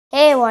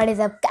Hey, what is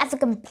up guys,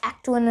 welcome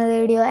back to another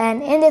video,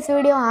 and in this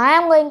video I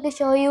am going to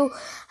show you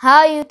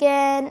how you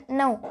can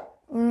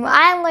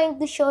I am going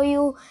to show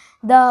you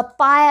the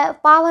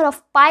power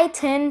of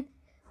Python.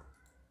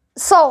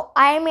 So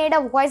I made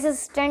a voice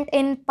assistant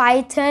in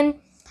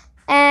Python,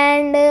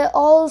 and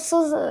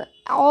also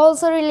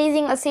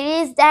releasing a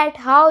series that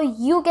how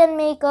you can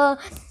make a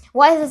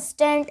voice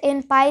assistant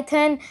in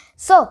Python.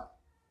 So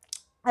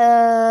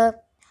uh,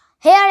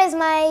 here is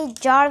my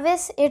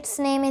Jarvis. Its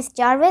name is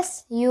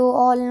Jarvis. You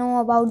all know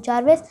about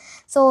Jarvis.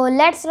 So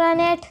let's run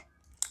it.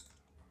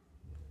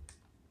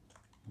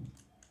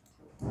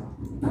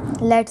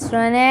 Let's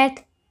run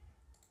it.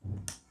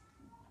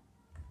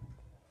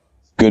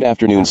 Good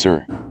afternoon,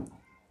 sir.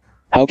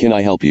 How can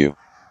I help you?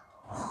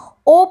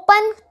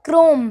 Open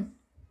Chrome.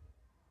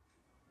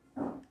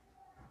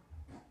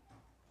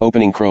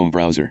 Opening Chrome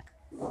browser.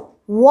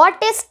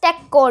 What is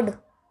tech code?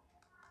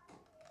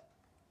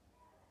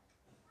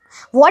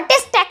 What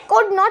is tech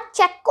code, not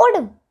check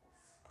code?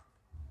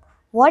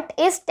 What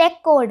is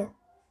tech code?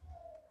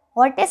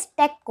 What is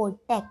tech code?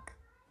 Tech.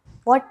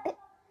 What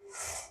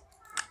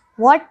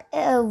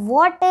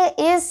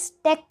is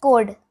tech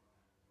code?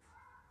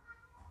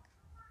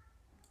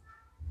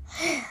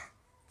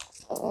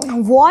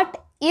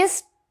 What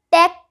is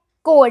tech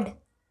code?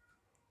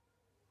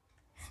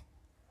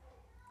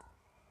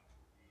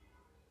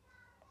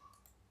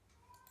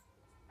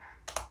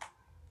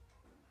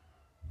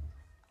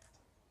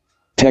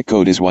 Tech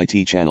Code is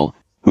YT channel,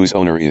 whose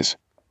owner is.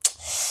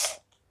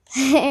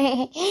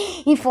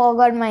 He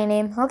forgot my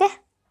name. Okay.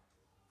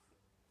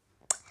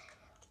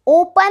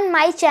 Open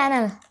my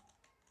channel.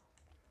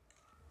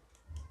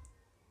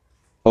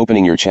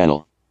 Opening your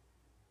channel.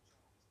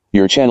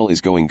 Your channel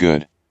is going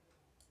good.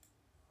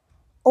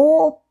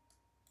 Open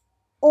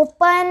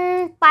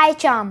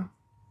PyCharm.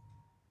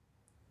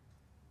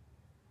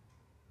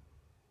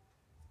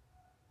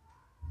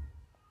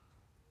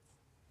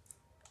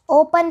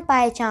 Open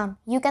PyCharm.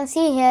 You can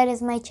see here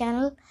is my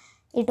channel.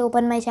 It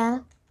opened my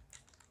channel.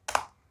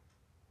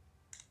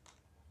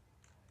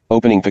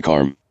 Opening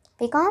PyCharm.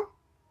 PyCharm?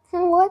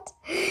 What?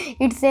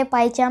 It's a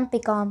PyCharm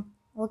PyCharm.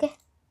 Okay.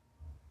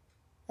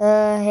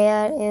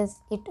 Here is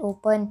it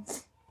open.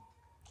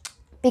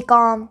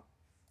 PyCharm.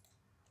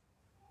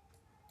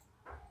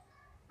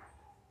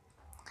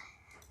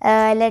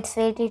 Let's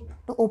wait it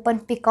to open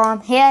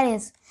PyCharm. Here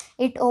is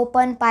it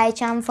open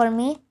PyCharm for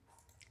me.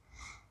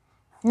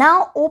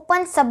 Now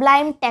open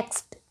Sublime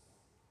Text.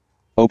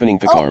 Opening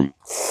PyCharm.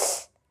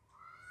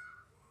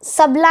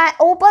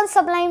 Open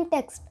Sublime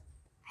Text.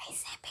 I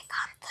say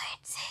PyCharm, so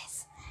it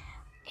says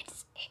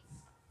it's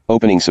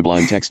Opening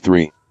Sublime Text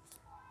 3.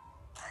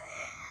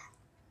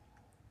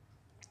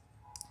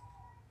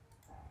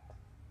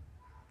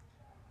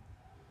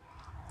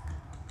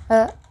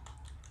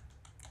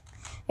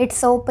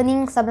 it's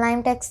opening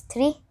Sublime Text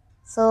 3.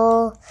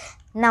 So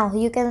now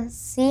you can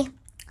see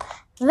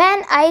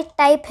when I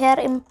type here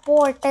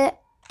import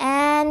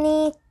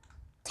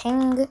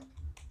anything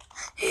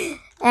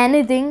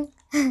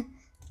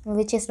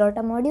which is not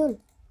a module.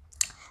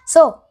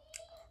 So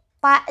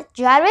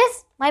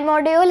Jarvis, my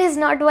module is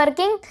not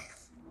working.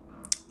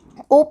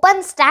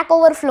 Open Stack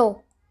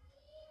Overflow.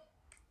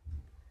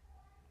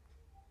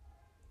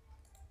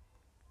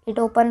 It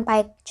open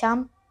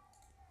PyCharm.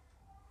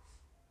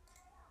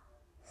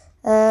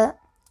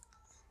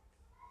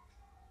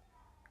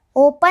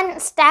 Open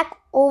Stack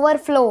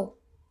Overflow.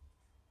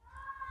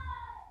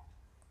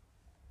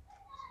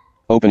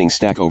 Opening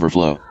Stack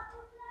Overflow.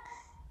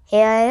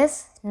 Here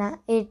is now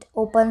it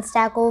open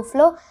Stack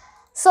Overflow.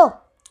 So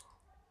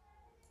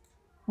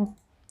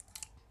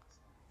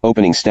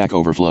Opening Stack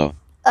Overflow.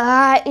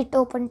 it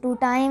opened 2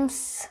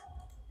 times.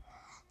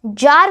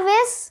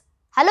 Jarvis.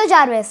 Hello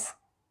Jarvis.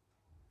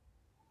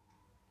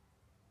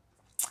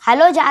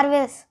 Hello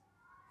Jarvis.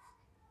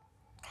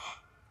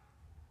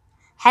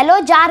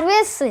 Hello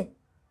Jarvis.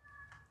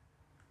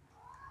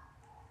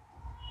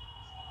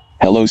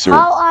 Hello, sir.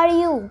 How are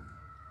you?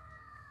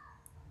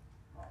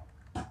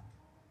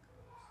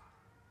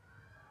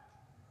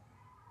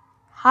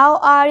 How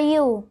are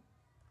you?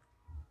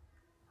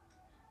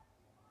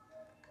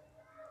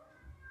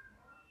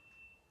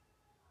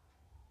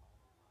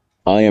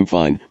 I am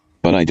fine,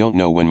 but I don't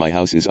know when my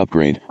house is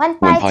upgrade. When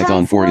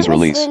Python 4 is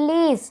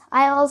released.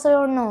 I also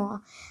don't know.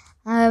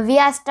 We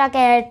are stuck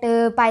at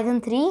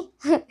Python 3.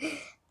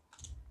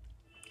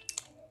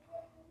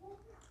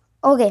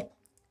 Okay.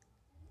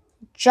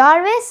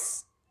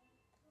 Jarvis,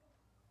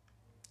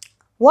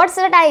 what's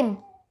the time?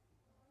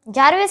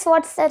 Jarvis,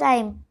 what's the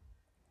time?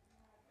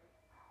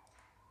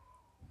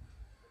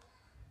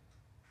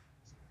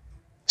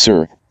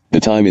 Sir, the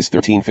time is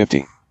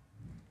 13:50.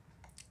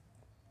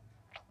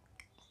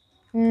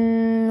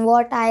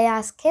 What I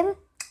ask him?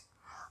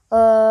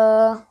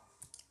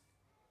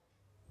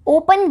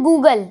 Open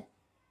Google.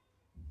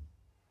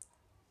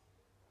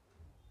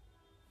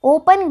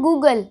 Open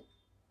Google.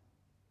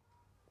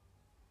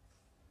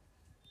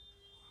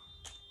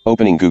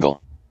 Opening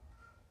Google.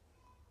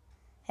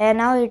 And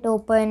now it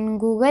open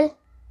Google.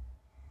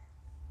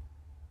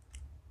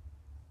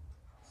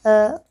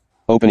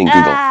 Opening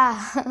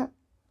Google.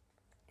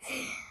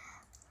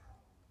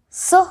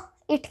 So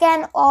it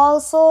can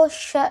also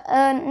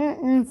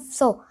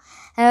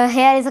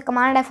here is a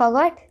command I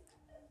forgot.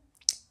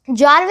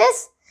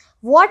 Jarvis,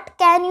 what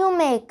can you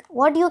make?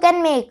 What you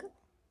can make?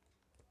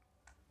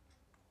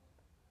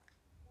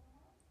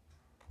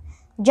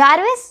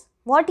 Jarvis,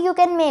 what you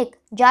can make?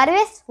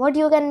 Jarvis, what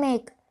you can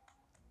make?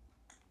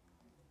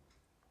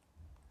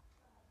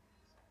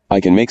 I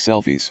can make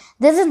selfies.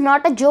 This is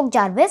not a joke,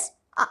 Jarvis.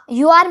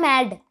 You are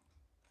mad.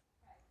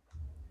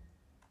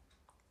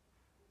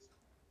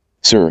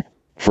 Sir,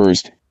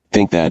 first,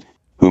 think that,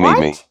 who made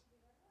me?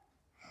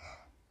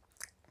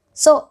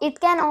 So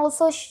it can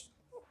also shut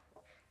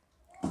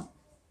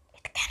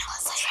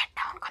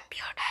down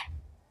computer.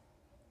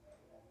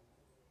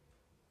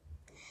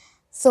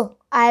 So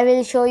I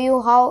will show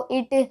you how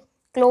it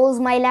close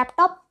my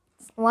laptop.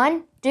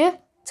 1, 2,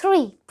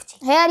 3.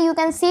 Here you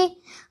can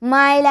see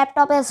my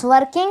laptop is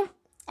working,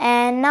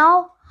 and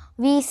now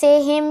we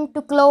say him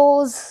to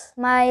close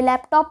my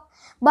laptop.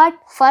 But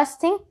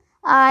first thing,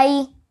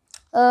 I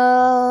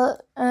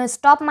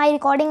stop my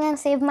recording and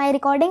save my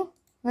recording,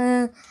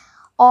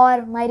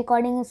 or my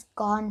recording is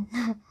gone.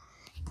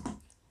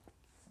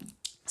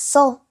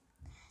 So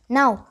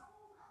now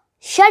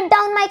shut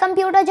down my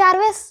computer,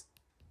 Jarvis.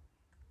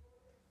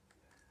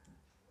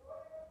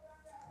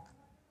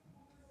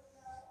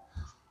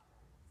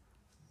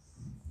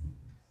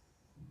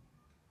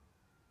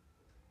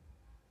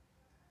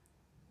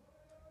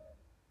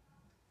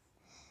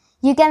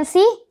 You can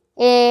see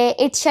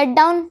it shut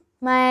down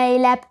my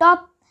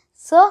laptop.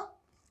 So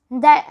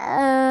that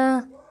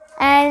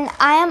and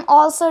I am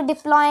also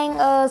deploying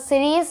a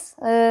series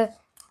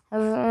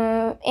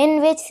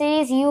in which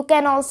series you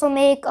can also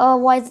make a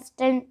voice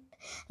assistant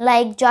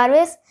like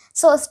Jarvis.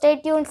 So stay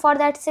tuned for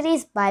that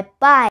series. Bye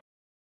bye.